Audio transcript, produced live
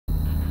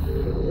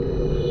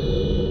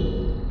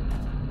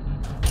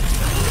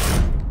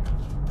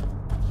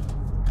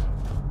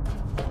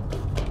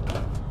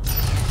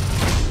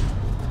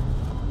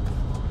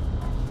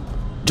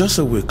Just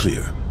so we're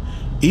clear,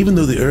 even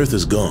though the Earth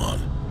is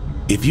gone,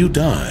 if you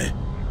die,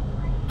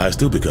 I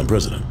still become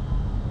president.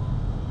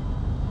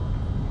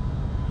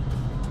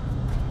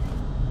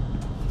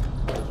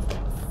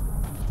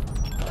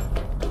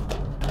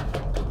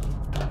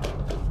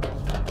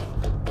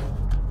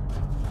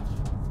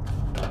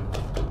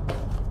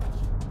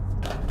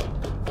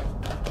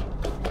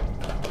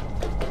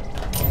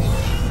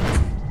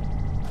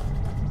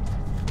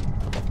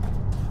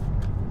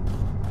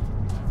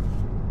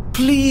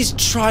 Please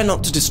try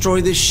not to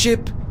destroy this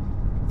ship.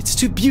 It's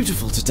too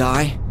beautiful to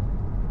die.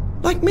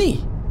 Like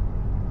me.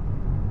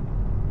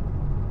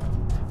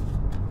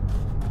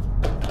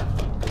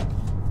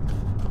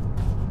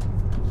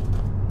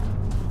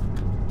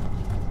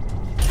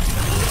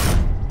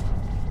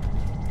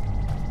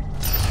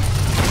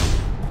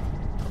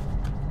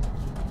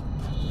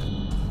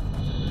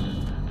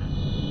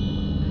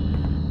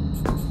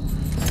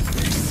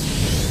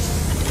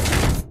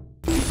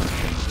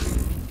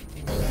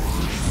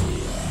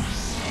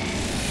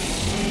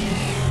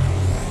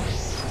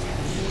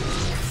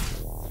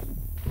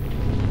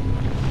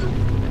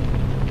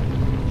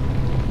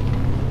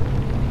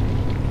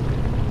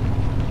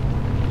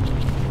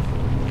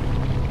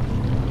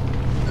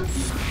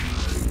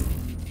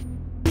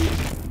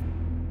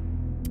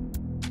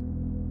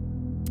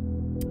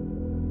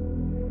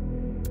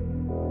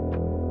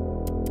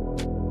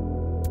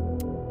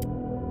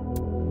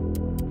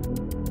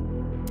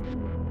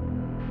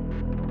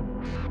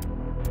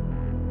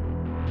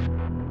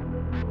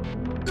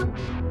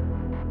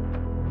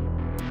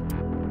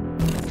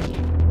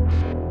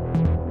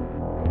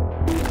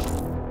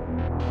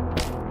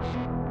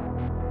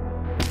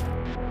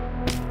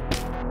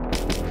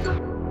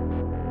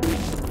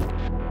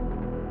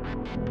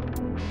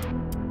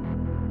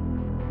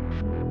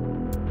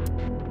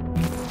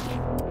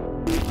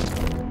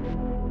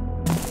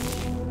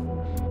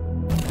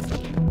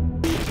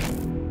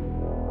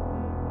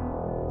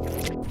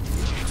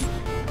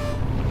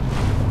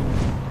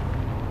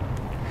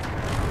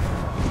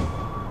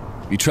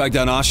 You tracked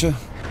down Asha?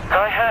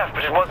 I have,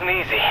 but it wasn't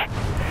easy.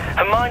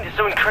 Her mind is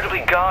so incredibly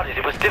guarded,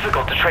 it was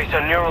difficult to trace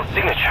her neural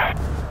signature.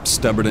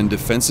 Stubborn and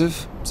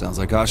defensive? Sounds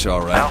like Asha,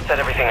 all right. I'll set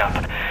everything up.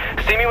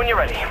 See me when you're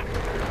ready.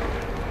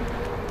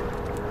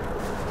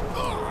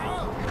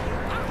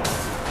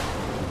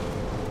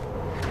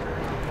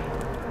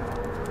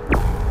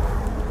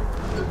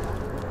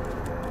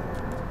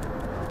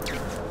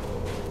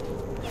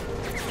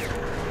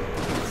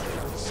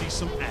 See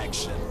some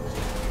action.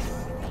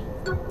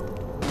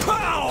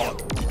 Pow!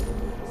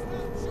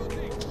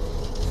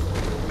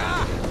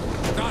 Ah!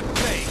 Not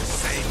playing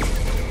safe.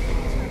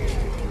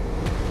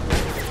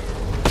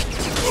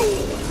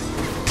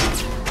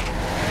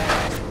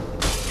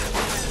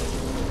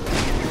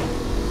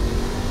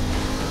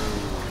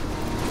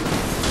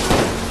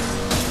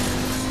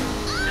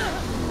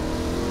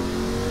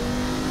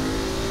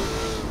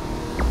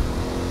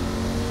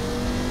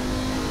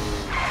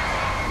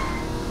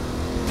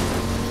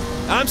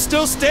 I'm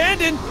still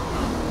standing.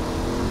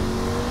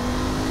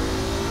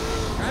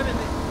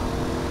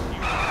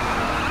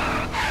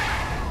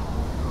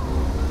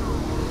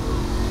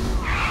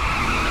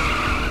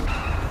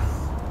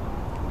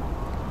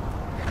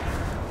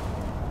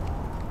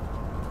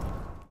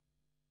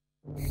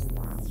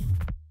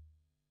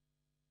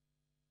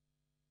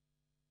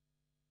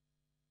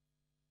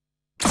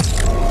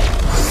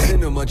 I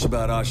didn't know much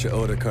about Asha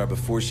Otakar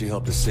before she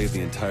helped us save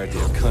the entirety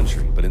of the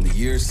country, but in the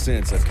years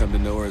since, I've come to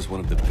know her as one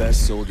of the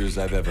best soldiers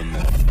I've ever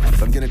met.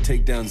 If I'm gonna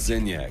take down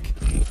Zinyak,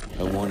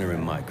 I want her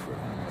in my crew.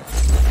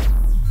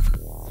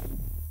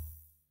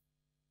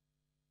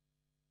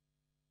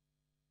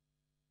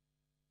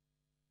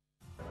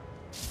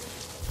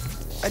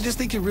 I just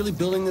think you're really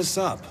building this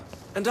up.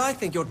 And I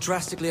think you're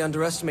drastically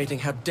underestimating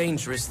how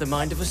dangerous the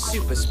mind of a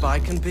super spy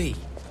can be.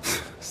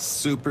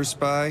 Super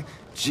spy?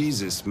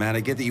 Jesus, man, I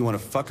get that you want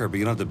to fuck her, but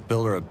you don't have to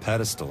build her a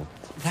pedestal.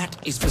 That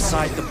is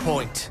beside the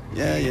point.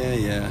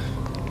 Yeah.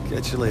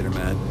 Catch you later,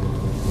 man.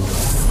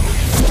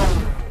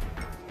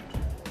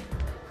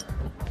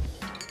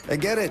 I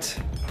get it.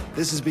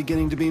 This is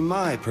beginning to be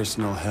my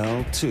personal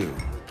hell, too.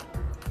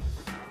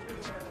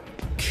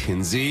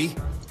 Kinsey?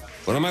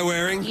 What am I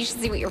wearing? You should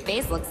see what your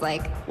face looks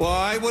like.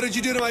 Why? What did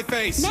you do to my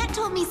face? Matt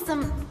told me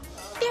some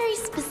very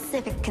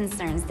specific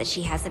concerns that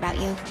she has about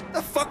you.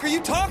 The fuck are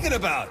you talking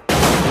about?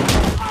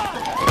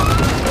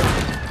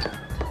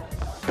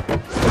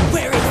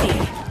 Where is he?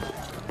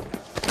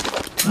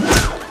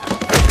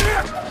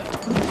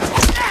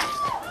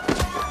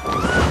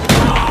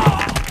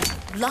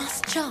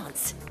 Last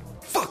chance.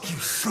 Fuck you,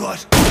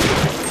 slut!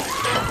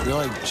 You're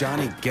like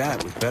Johnny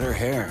Gat with better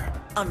hair.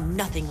 I'm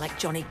nothing like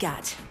Johnny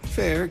Gat.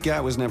 Fair,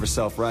 Gat was never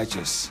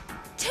self-righteous.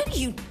 Don't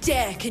you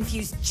dare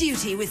confuse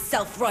duty with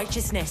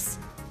self-righteousness.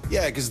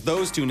 Yeah, because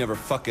those two never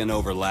fucking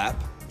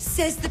overlap.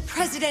 Says the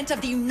President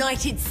of the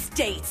United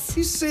States.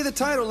 You say the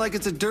title like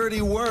it's a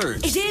dirty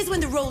word. It is when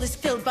the role is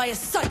filled by a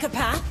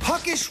psychopath.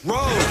 Puckish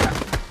road!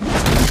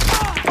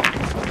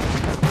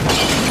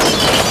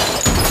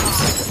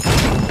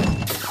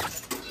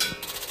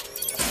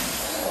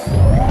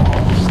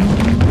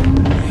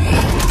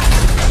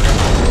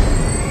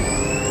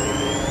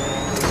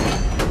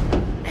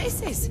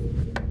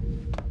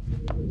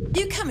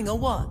 or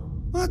what?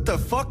 What the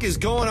fuck is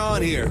going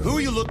on here? Who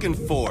are you looking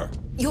for?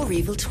 Your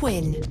evil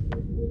twin.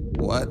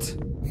 What?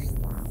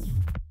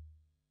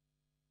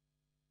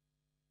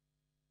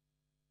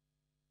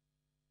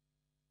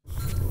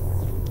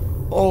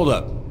 Hold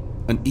up.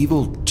 An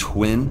evil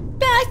twin?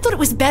 Yeah, I thought it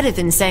was better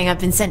than saying I've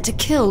been sent to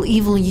kill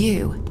evil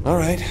you.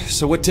 Alright,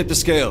 so what tipped the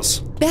scales?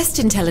 Best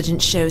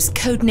intelligence shows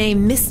codename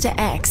Mr.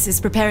 X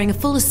is preparing a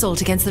full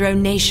assault against their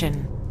own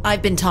nation.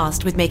 I've been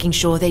tasked with making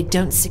sure they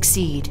don't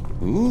succeed.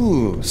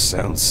 Ooh,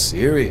 sounds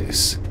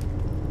serious.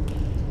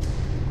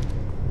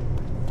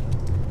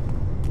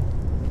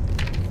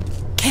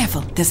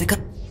 Careful, there's a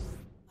guard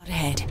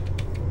ahead.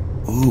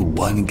 Ooh,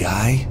 one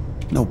guy?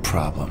 No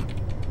problem.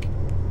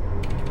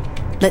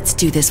 Let's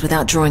do this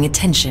without drawing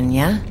attention,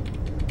 yeah?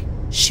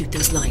 Shoot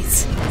those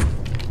lights.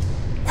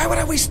 Why would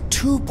I waste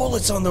 2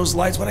 bullets on those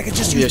lights when I could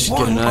just use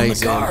one on the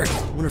guard?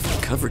 I wonder if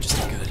the coverage is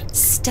that good.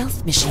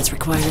 Stealth missions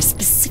require a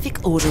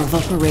specific order of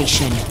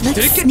operation. Let's Did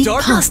it get sneak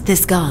darker? past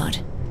this guard.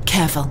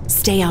 Careful,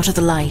 stay out of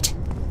the light.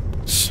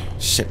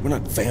 Shit, we're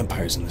not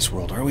vampires in this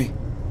world, are we?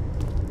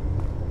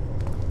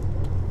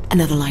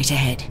 Another light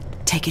ahead.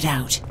 Take it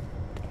out.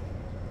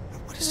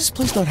 Why does this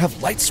place not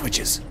have light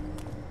switches?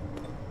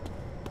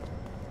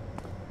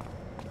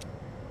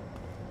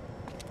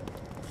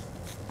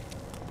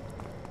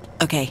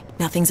 Okay,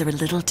 now things are a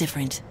little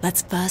different.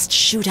 Let's first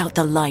shoot out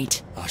the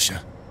light,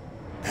 Asha,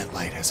 that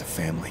light has a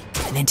family.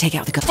 and then take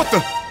out the guard. What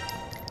the?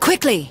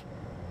 Quickly!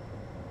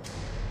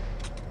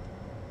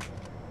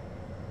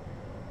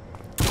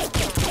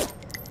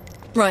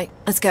 Right,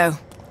 let's go.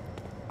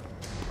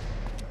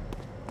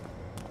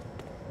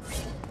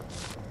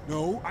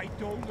 No, I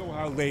don't know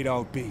how late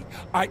I'll be.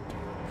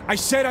 I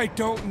said I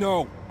don't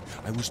know.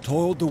 I was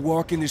told to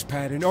walk in this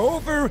pattern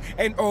over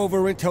and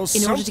over until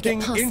In order to get something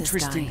past this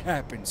interesting guy.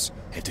 happens.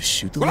 I have to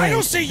shoot the Well, light. I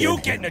don't see and you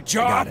then- getting a I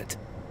job. got it.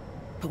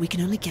 But we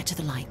can only get to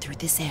the light through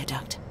this air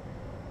duct.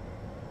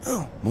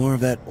 Oh, more of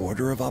that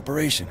order of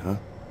operation, huh?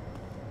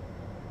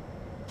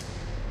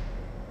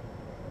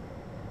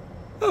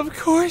 Of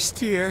course,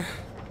 dear.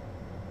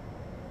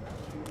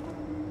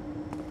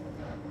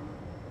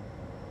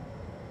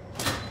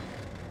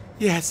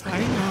 Yes, I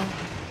know.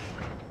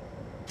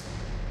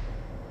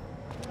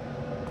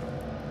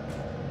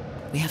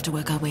 We have to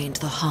work our way into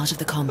the heart of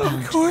the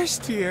compound. Of course,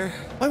 dear.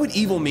 Why would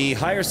evil me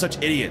hire such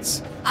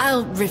idiots?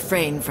 I'll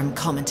refrain from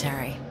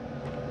commentary.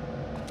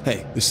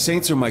 Hey, the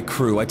Saints are my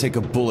crew. I take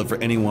a bullet for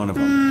any one of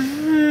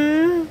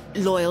them.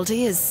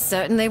 Loyalty is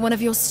certainly one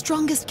of your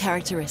strongest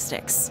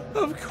characteristics.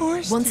 Of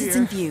course, Once dear. it's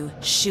in view,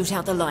 shoot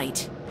out the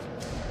light.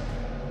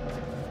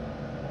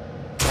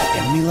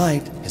 Enemy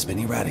light has been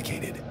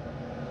eradicated.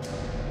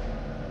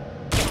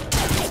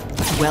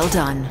 Well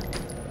done.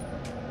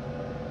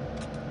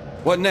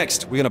 What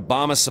next? We gonna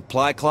bomb a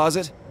supply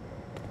closet?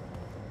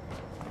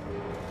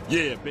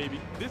 Yeah, baby.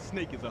 This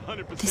snake is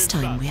 100% This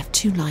time solid. we have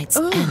 2 lights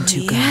and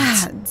 2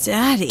 guards.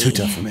 Daddy. Too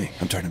tough for me.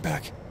 I'm turning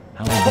back.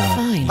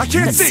 Fine. I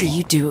can't Let's see.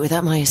 you do it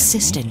without my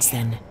assistance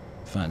then.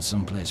 Find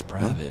someplace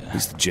private. At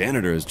least the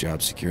janitor has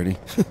job security.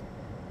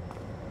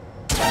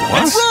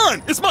 Let's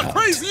run! It's my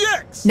crazy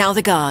ex! Now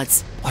the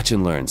guards. Watch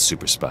and learn,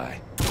 super spy.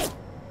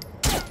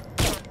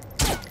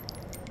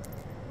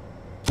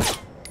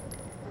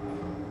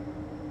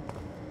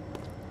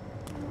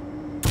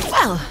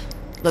 Well,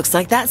 looks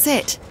like that's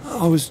it.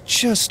 I was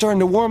just starting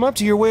to warm up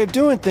to your way of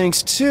doing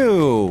things,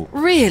 too.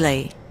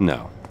 Really?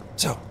 No.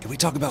 So, can we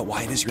talk about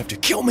why it is you have to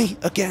kill me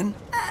again?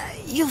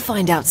 You'll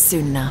find out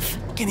soon enough.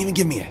 Can't even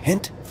give me a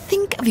hint?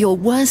 Think of your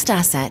worst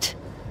asset,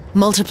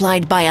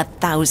 multiplied by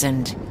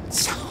 1,000.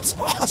 Sounds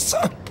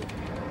awesome.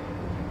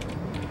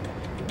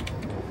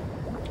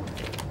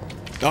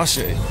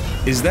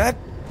 Asha, is that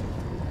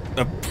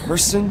a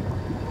person?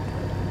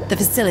 The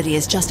facility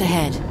is just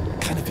ahead.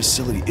 What kind of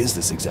facility is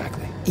this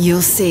exactly?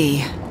 You'll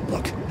see.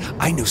 Look,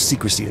 I know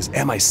secrecy is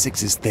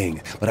MI6's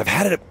thing, but I've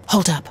had it.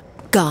 Hold up.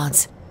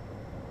 Guards.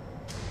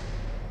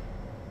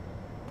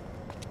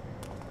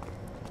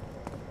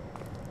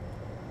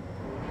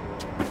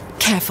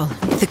 Careful.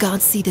 If the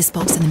guards see this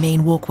box in the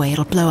main walkway,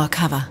 it'll blow our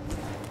cover.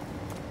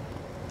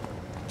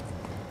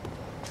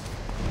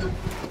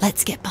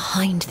 Let's get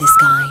behind this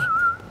guy.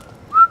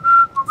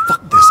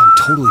 Fuck this, I'm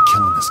totally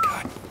killing this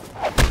guy.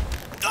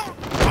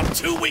 I'm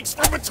 2 weeks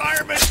from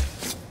retirement!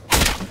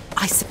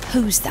 I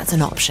suppose that's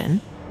an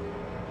option.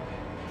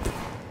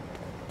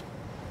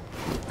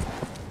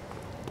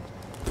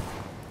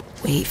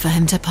 Wait for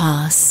him to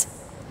pass.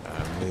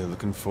 I'm really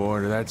looking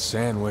forward to that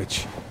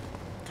sandwich.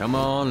 Come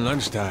on,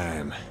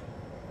 lunchtime.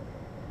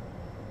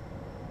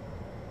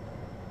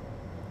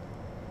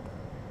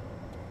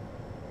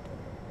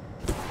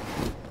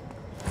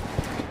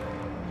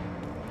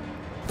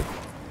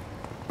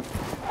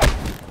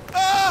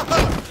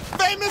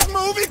 Famous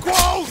movie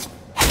quote!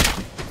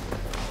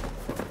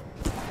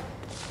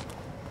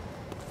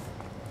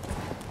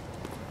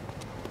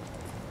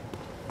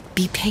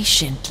 Be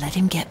patient. Let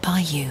him get by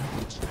you.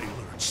 Stay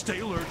alert, stay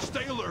alert,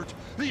 stay alert!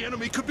 The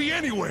enemy could be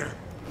anywhere!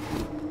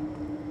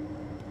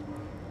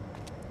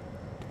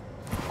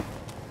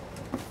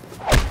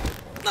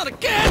 Not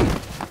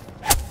again!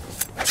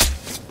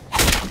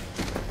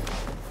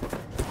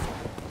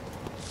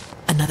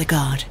 another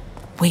guard.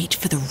 Wait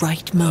for the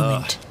right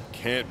moment.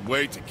 Can't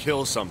wait to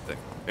kill something.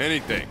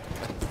 Anything.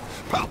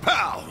 Pow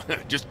pow!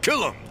 Just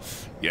kill him!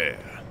 Yeah.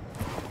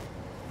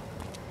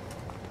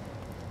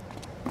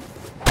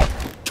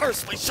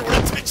 Curse my short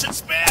attention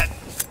span!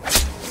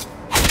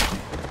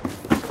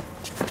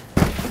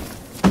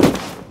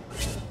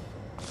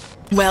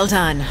 Well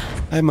done.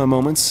 I have my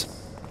moments.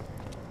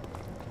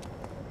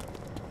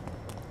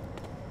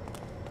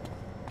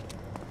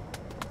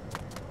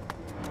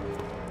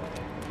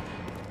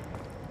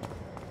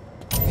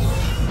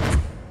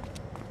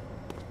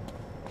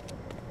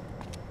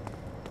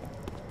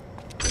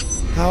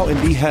 How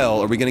in the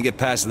hell are we gonna get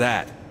past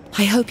that?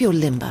 I hope you're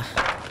limber.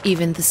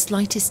 Even the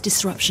slightest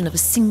disruption of a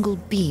single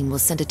beam will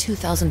send a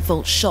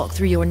 2000-volt shock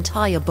through your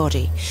entire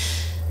body.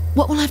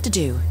 What we'll have to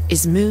do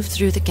is move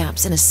through the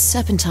gaps in a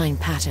serpentine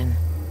pattern.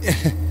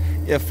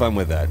 You have fun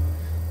with that.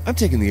 I'm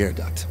taking the air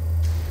duct.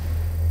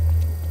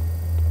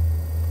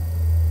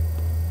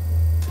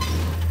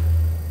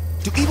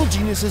 Do evil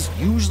geniuses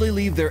usually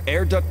leave their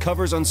air duct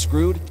covers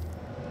unscrewed?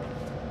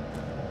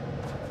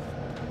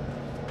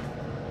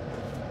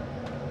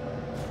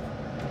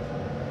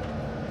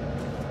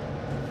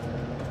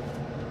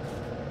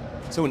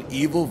 So an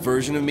evil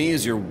version of me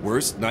is your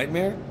worst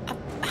nightmare?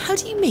 How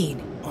do you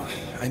mean?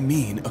 I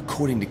mean,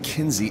 according to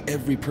Kinsey,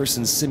 every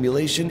person's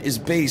simulation is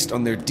based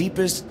on their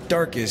deepest,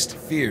 darkest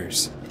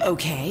fears.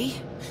 Okay.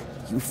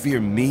 You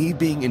fear me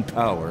being in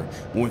power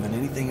more than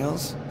anything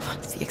else?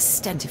 The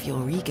extent of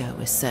your ego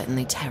is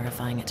certainly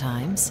terrifying at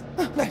times.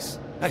 Nice.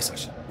 Nice,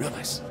 Asha. Real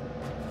nice.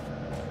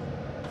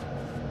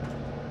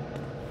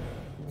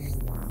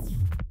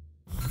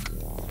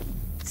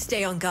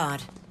 Stay on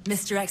guard.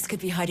 Mr. X could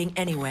be hiding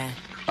anywhere.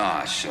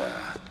 Asha,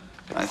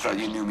 I thought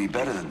you knew me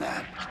better than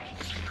that.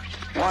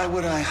 Why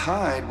would I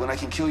hide when I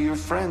can kill your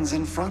friends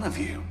in front of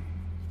you?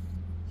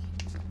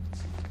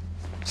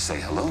 Say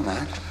hello,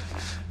 Matt.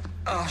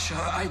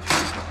 Asha,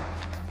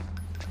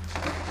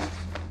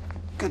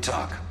 Good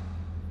talk.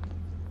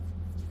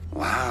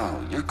 Wow,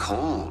 you're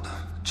cold.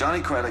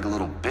 Johnny cried like a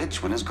little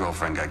bitch when his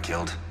girlfriend got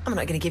killed. I'm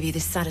not gonna give you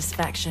this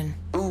satisfaction.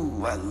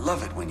 Ooh, I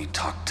love it when you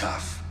talk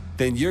tough.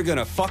 Then you're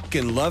gonna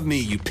fucking love me,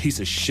 you piece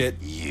of shit.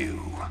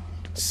 You.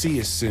 See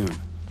you soon.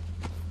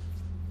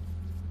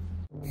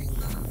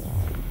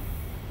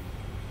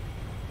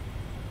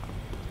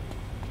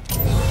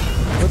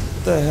 What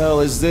the hell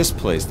is this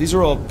place? These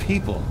are all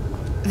people.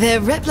 They're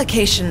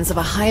replications of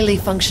a highly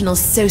functional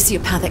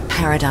sociopathic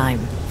paradigm.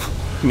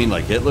 You mean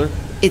like Hitler?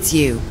 It's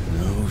you.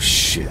 No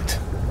shit.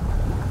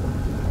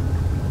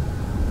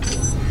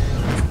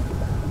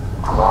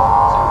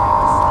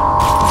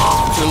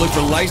 Should I look for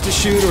lights to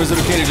shoot, or is it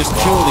okay to just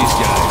kill these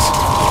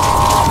guys?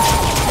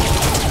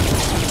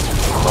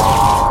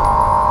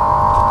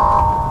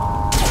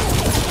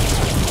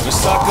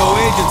 Misako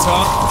agents,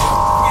 huh?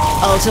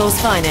 Altor's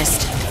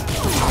finest.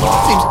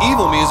 Seems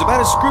evil me is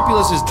about as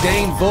scrupulous as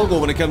Dane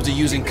Vogel when it comes to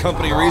using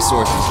company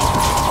resources.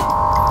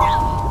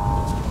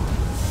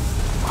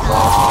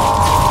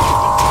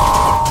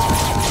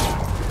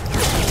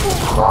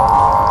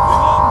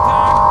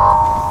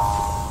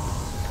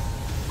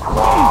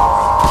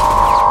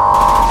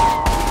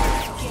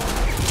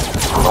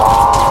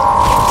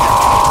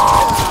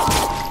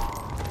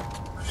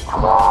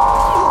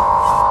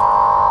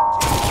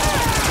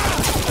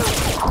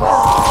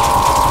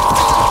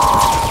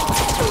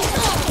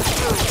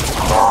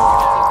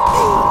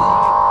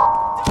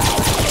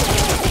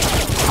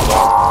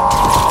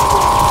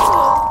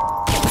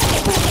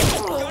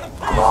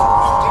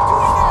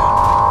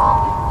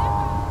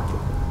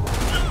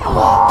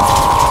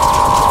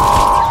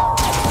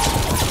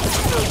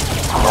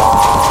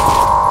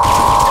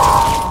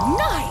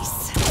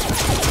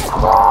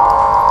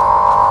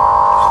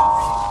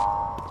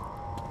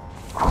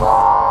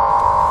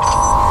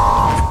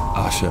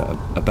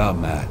 About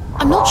Matt.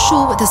 I'm not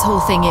sure what this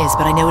whole thing is,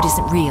 but I know it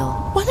isn't real.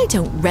 While I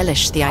don't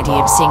relish the idea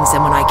of seeing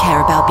someone I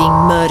care about being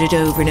murdered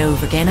over and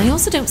over again, I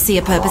also don't see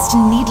a purpose to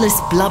needless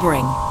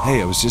blubbering.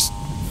 Hey, I was just...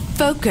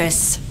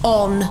 Focus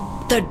on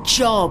the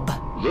job.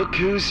 Look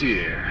who's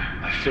here.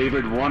 My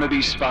favorite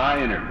wannabe spy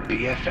and her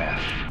BFF.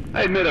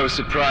 I admit I was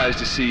surprised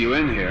to see you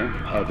in here,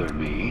 other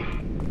me.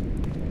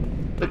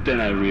 But then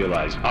I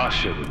realized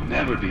Asha would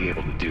never be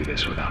able to do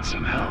this without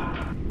some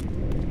help.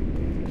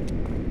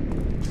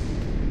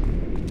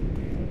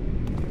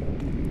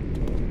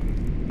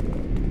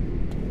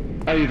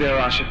 Are you there,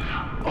 Asha?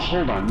 Oh,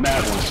 hold on,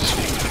 Matt wants to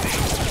speak with me.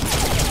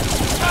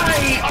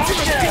 Hey,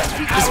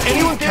 Asha! Is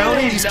anyone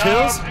counting these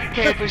kills?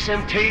 Care for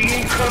some tea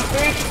and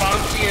crumpets,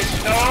 bouncy and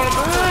snow?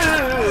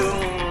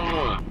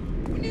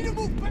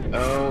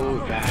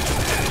 Oh,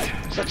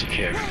 that's such a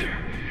character.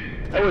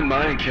 I wouldn't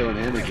mind killing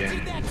him again.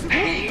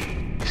 Hey,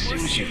 as soon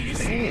as you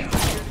fail.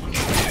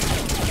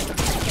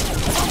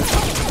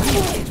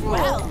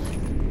 Well.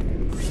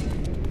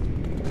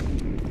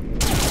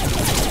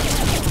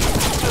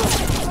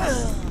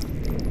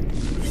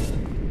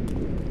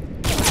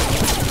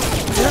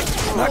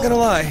 Not gonna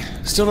lie,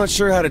 still not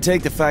sure how to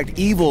take the fact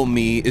evil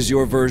me is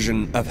your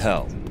version of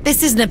hell.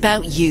 This isn't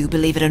about you,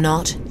 believe it or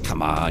not.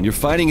 Come on, you're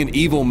fighting an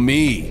evil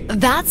me.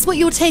 That's what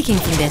you're taking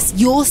from this,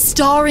 your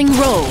starring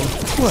role.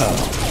 Well,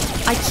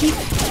 I keep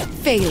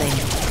failing.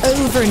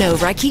 Over and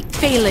over, I keep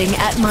failing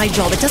at my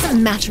job. It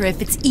doesn't matter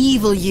if it's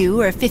evil you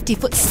or a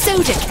 50-foot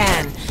soda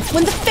can.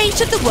 When the fate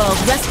of the world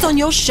rests on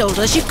your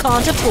shoulders, you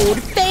can't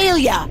afford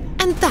failure.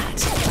 And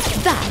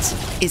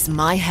that is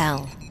my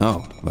hell.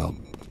 oh, well.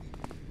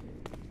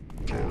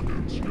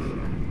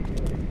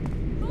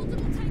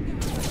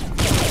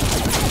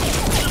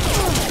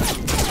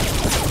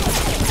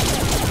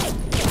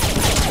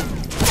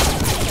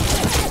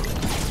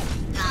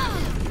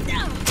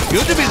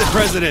 Good to be the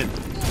president!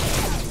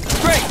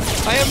 Great!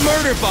 I have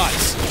murder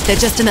bots! They're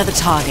just another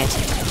target.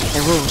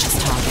 They're all just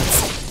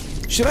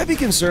targets. Should I be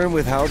concerned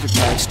with how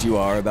detached you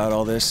are about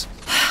all this?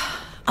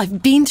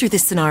 I've been through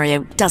this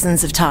scenario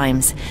dozens of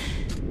times.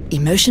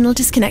 Emotional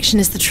disconnection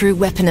is the true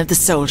weapon of the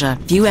soldier.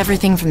 View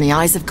everything from the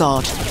eyes of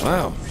God.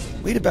 Wow.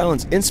 Way to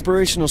balance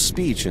inspirational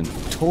speech and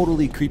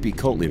totally creepy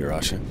cult leader,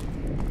 Asha.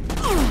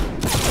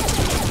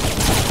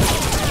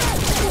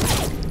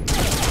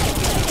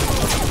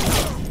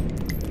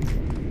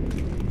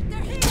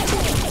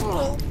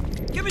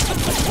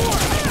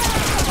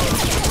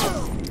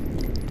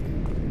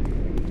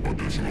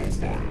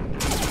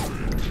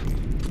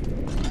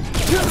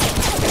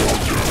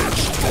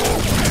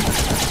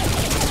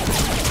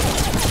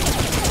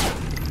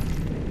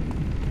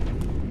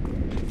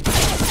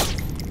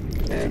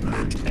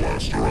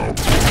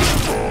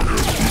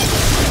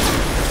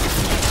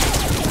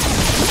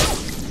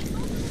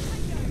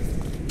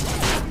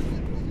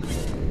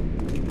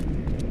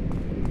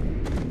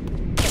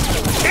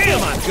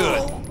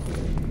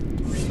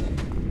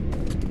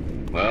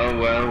 Well.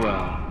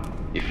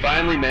 You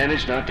finally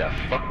managed not to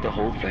fuck the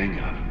whole thing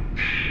up.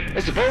 I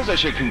suppose I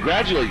should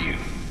congratulate you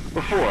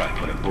before I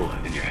put a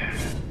bullet in your head.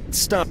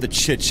 Stop the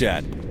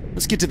chit-chat.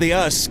 Let's get to the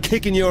us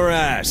kicking your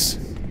ass.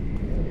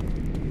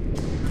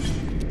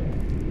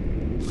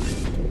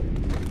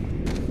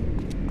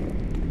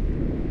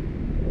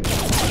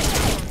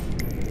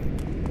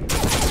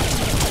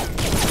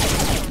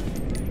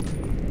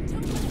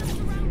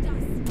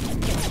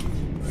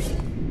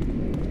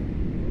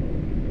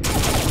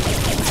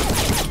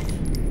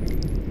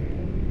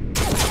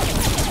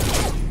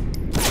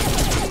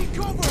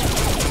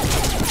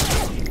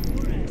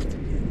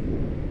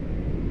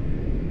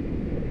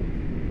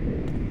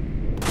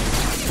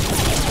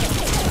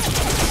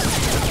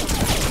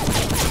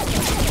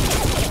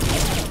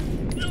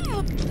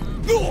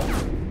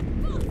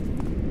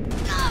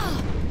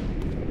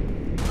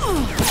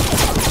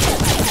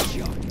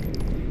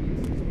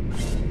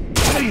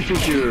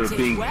 You're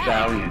being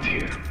valiant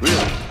here.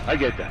 Really, I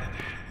get that.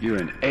 You're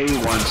an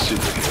A1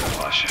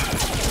 superhero, Asha.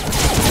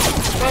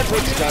 But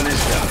what's done is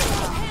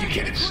done. You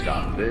can't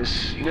stop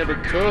this. You never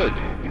could.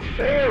 You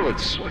fail.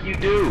 It's what you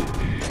do.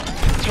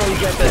 That's why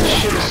you got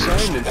that shit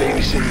assignment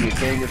babysitting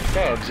a gang of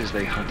thugs as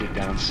they hunted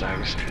down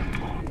Cyrus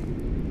Temple.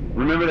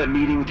 Remember that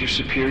meeting with your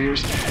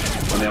superiors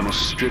when they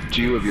almost stripped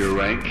you of your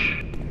rank?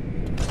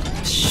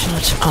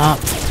 Shut up.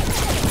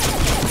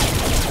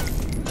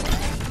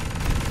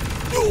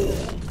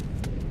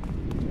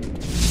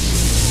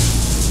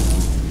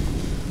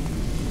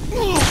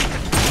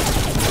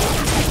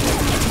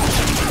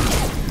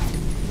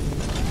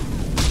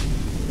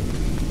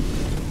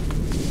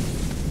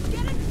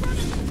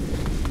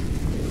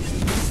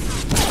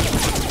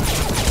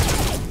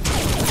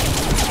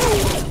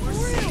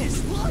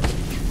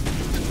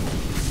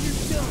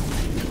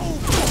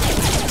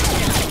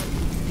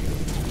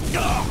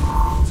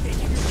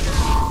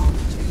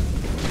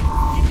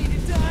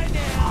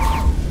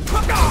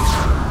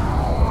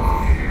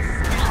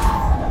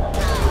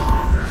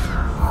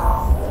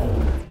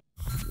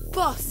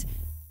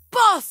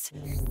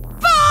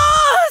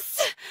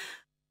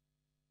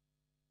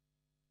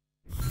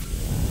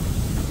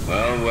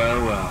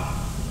 Well.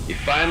 You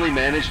finally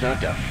managed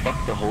not to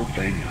fuck the whole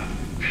thing up.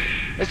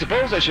 I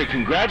suppose I should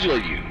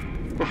congratulate you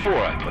before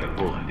I put a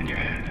bullet in your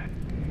head.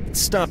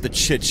 Stop the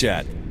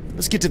chit-chat.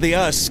 Let's get to the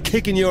us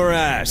kicking your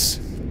ass.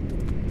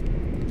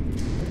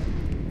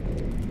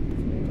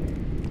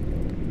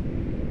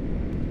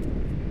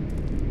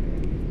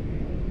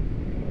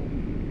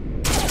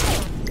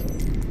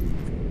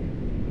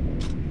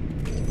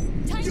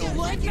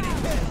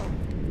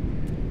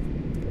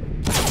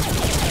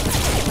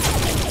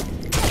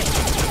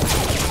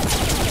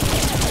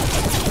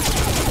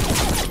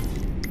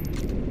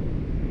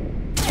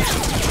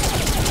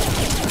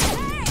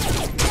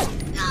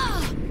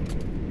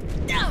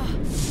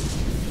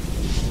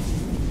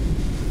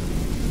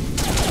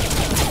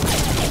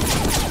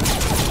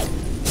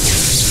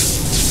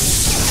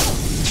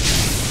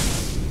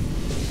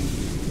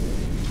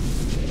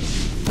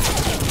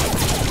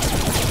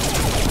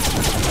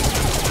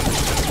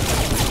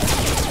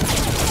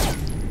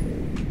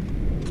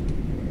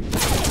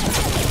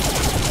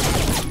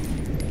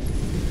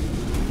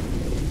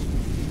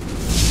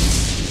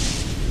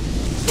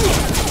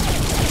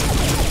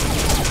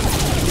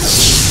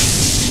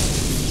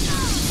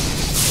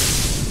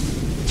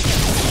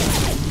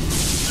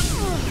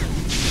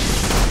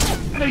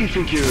 know you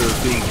think you're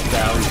being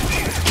valiant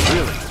here.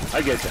 Really,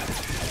 I get that.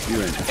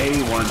 You're an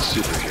A1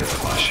 superhero,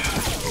 Asha.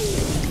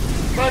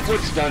 But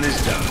what's done is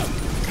done.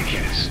 You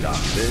can't stop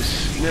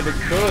this. You never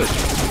could.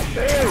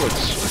 There,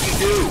 what's what you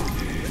do?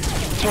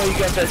 That's why you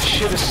got that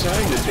shit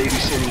assignment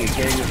babysitting a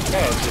gang of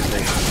thugs as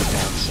they hunted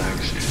down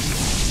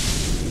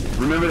Saxton.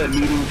 Remember that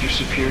meeting with your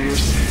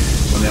superiors?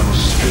 When they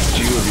almost stripped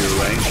you of your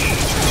rank?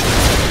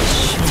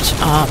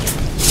 Shut up.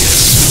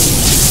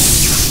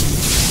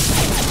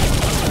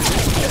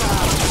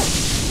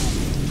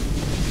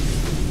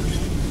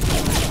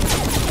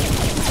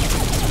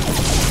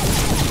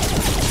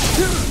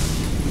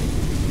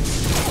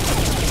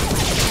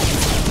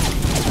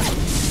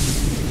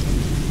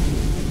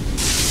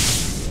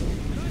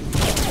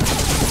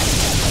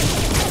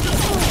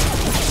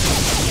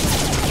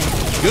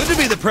 Good to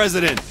be the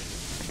president!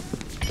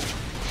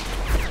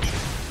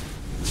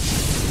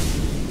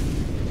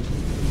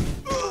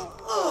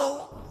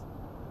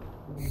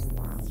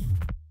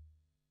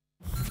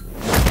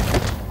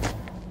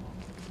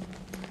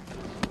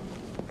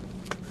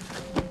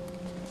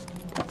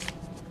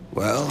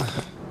 Well,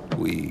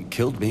 we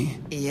killed me.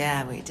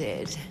 Yeah, we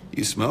did.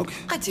 You smoke?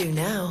 I do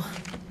now.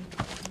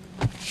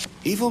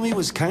 Evil me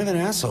was kind of an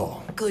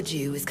asshole. Good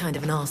you is kind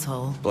of an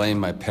asshole. Blame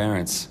my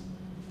parents.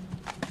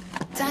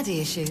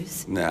 Daddy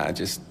issues? Nah,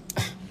 just...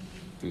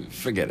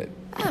 forget it.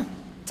 Oh,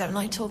 don't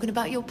like talking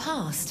about your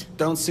past.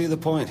 Don't see the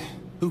point.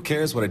 Who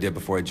cares what I did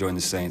before I joined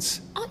the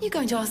Saints? Aren't you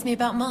going to ask me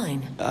about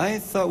mine? I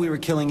thought we were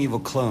killing evil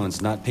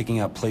clones, not picking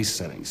out place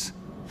settings.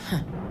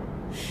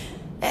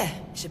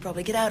 Should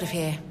probably get out of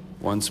here.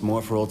 Once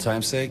more for old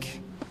time's sake?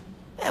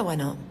 Yeah, why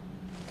not?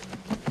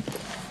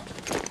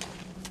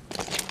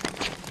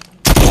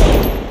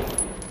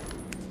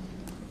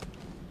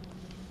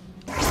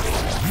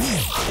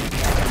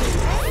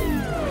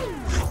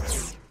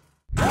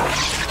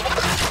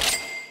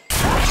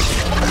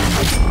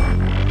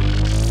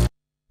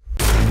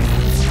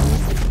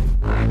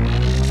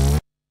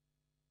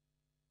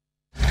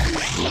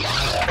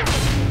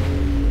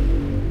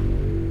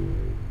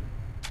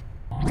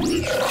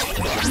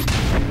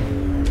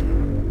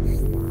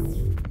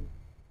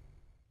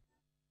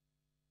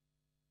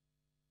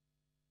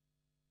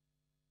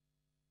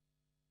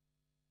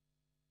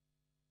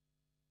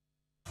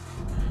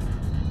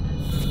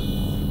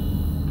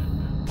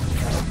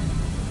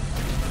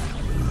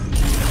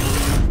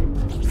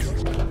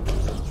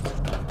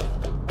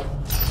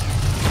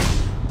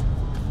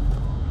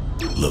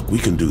 Look, we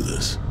can do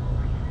this.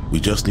 We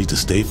just need to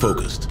stay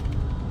focused.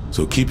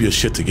 So keep your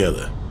shit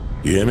together.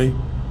 You hear me?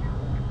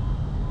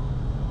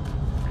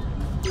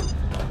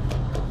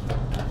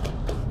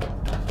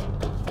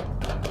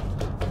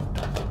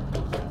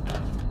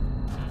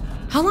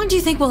 How long do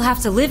you think we'll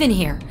have to live in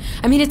here?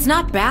 I mean, it's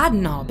not bad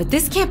and all, but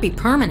this can't be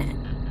permanent.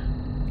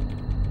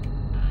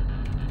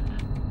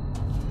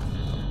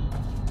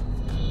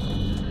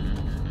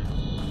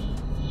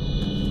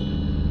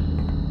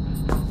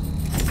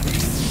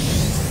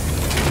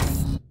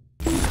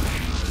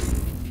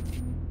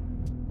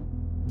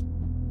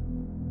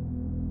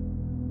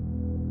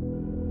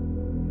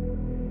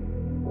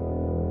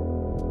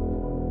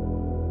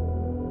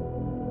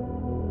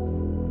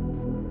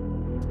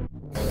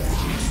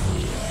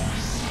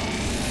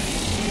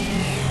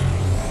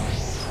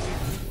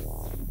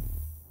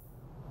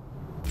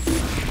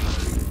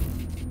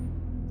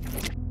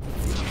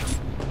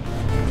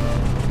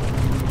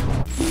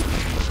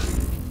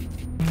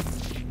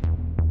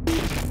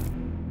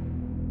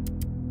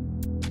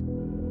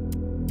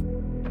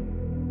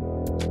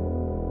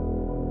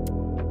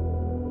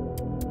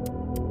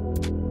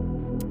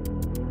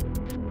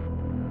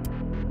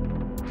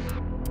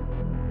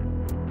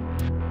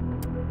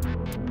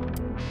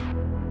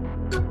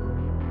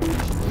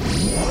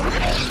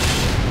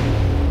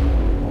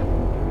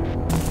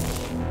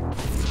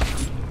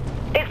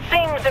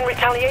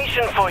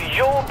 retaliation for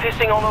your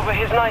pissing all over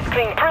his nice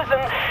clean prison,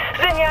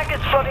 Zinyak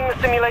is flooding the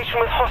simulation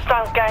with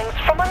hostile gangs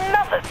from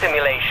another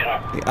simulation.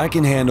 I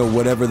can handle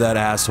whatever that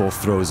asshole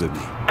throws at me.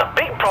 The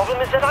big problem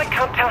is that I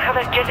can't tell how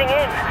they're getting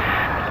in.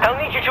 I'll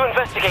need you to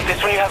investigate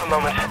this when you have a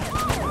moment.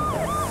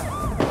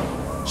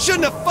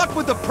 Shouldn't have fucked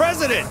with the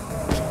president!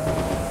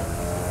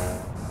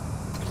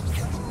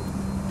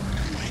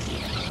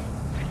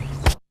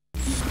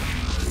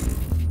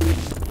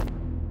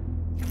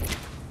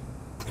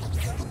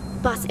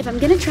 Boss, if I'm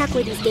gonna track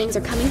where these gangs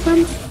are coming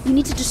from, you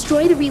need to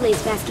destroy the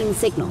relays masking the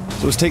signal.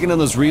 So is taking on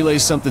those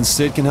relays something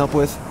Sid can help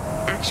with?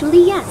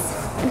 Actually, yes.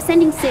 I'm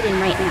sending Sid in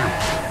right now.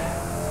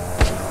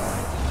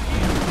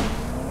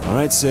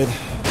 Alright, Sid.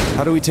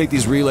 How do we take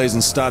these relays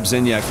and stop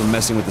Zinyak from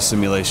messing with the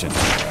simulation?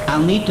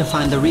 I'll need to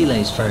find the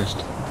relays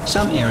first.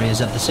 Some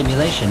areas of the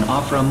simulation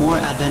offer a more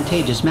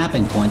advantageous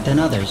mapping point than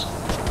others.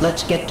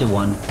 Let's get to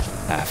one.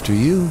 After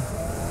you.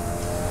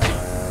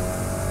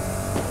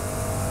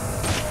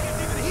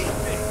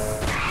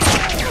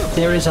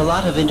 There is a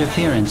lot of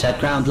interference at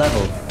ground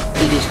level.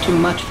 It is too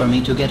much for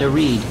me to get a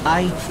read.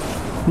 I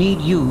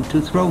need you to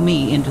throw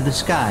me into the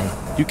sky.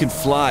 You can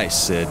fly,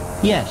 Sid.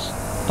 Yes,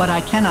 but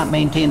I cannot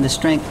maintain the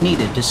strength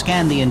needed to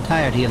scan the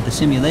entirety of the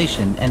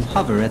simulation and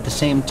hover at the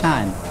same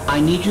time. I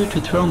need you to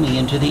throw me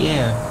into the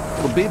air.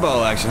 A little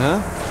b-ball action,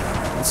 huh?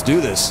 Let's do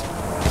this.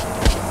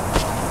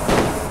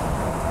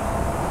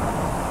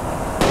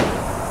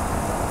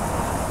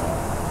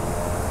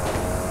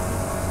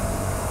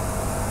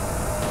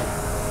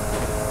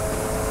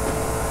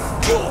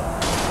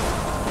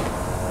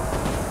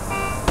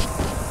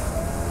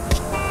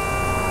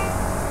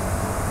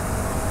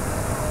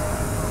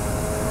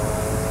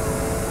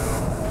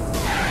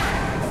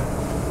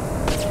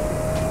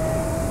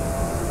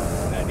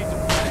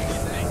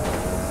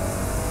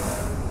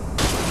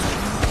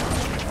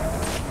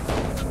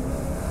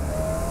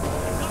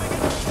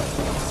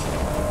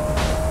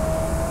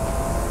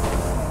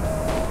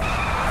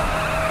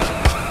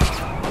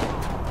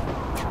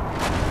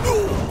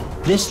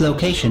 This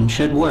location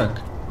should work.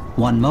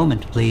 One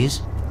moment,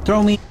 please.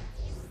 Throw me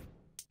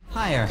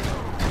higher.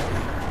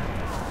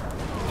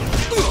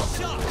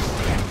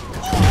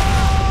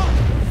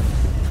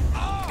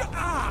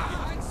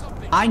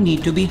 I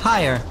need to be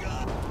higher.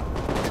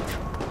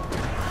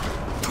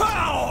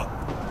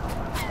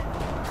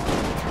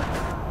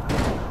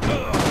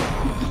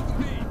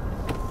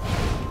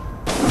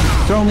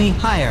 Throw me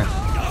higher.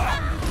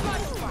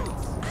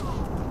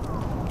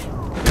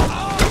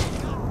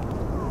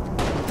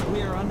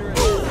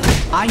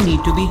 I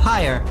need to be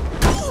higher.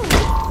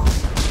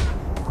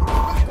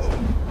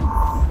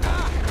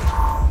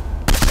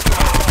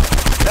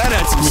 That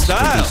had some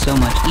style. This would be so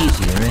much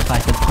easier if I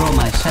could throw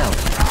myself.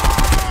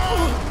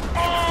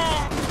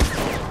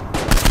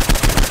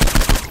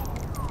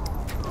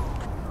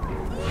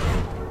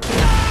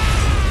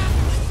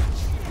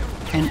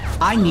 And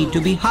I need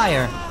to be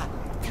higher.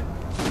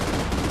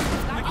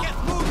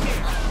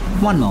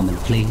 One moment,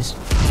 please.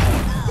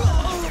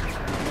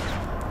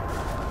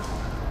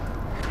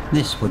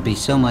 This would be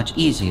so much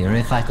easier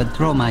if I could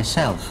throw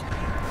myself.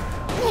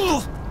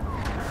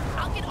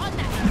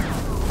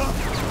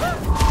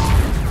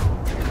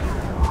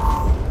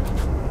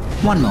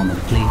 One moment,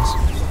 please.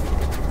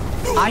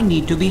 I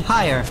need to be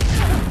higher.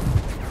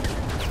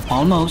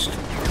 Almost.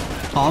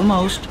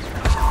 Almost.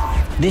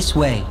 This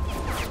way.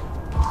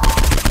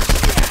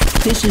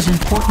 This is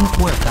important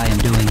work I am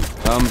doing.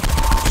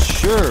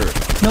 Sure.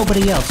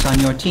 Nobody else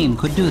on your team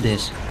could do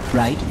this,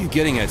 right? What are you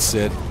getting at,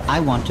 Sid? I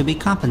want to be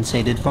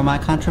compensated for my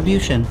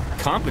contribution.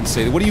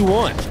 Compensated? What do you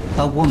want?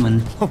 A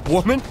woman. A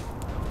woman?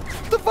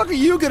 What the fuck are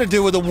you gonna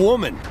do with a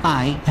woman?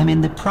 I am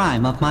in the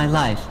prime of my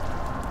life.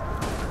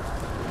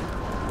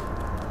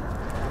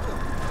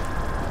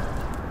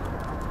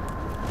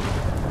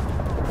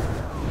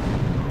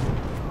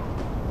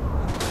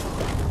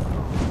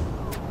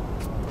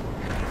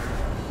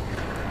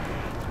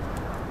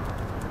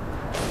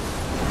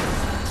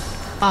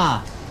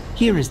 Ah,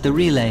 here is the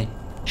relay.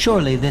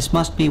 Surely this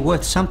must be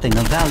worth something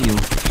of value.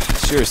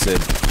 Sure, Sid.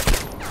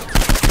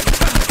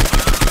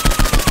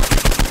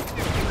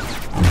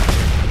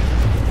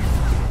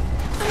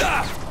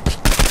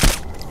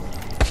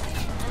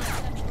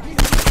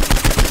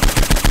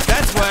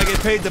 That's why I get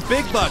paid the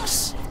big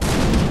bucks.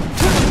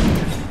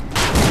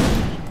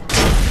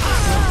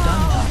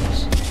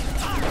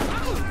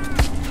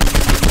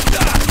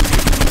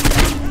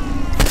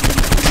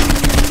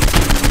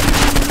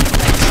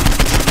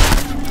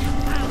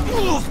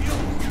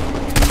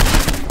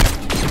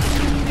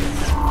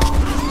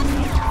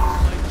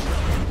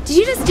 Did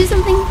you just do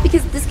something?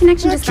 Because this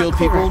connection just Killed got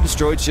clearer. people,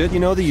 destroyed shit, you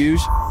know the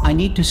usual. I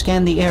need to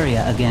scan the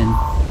area again.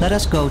 Let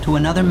us go to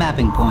another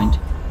mapping point.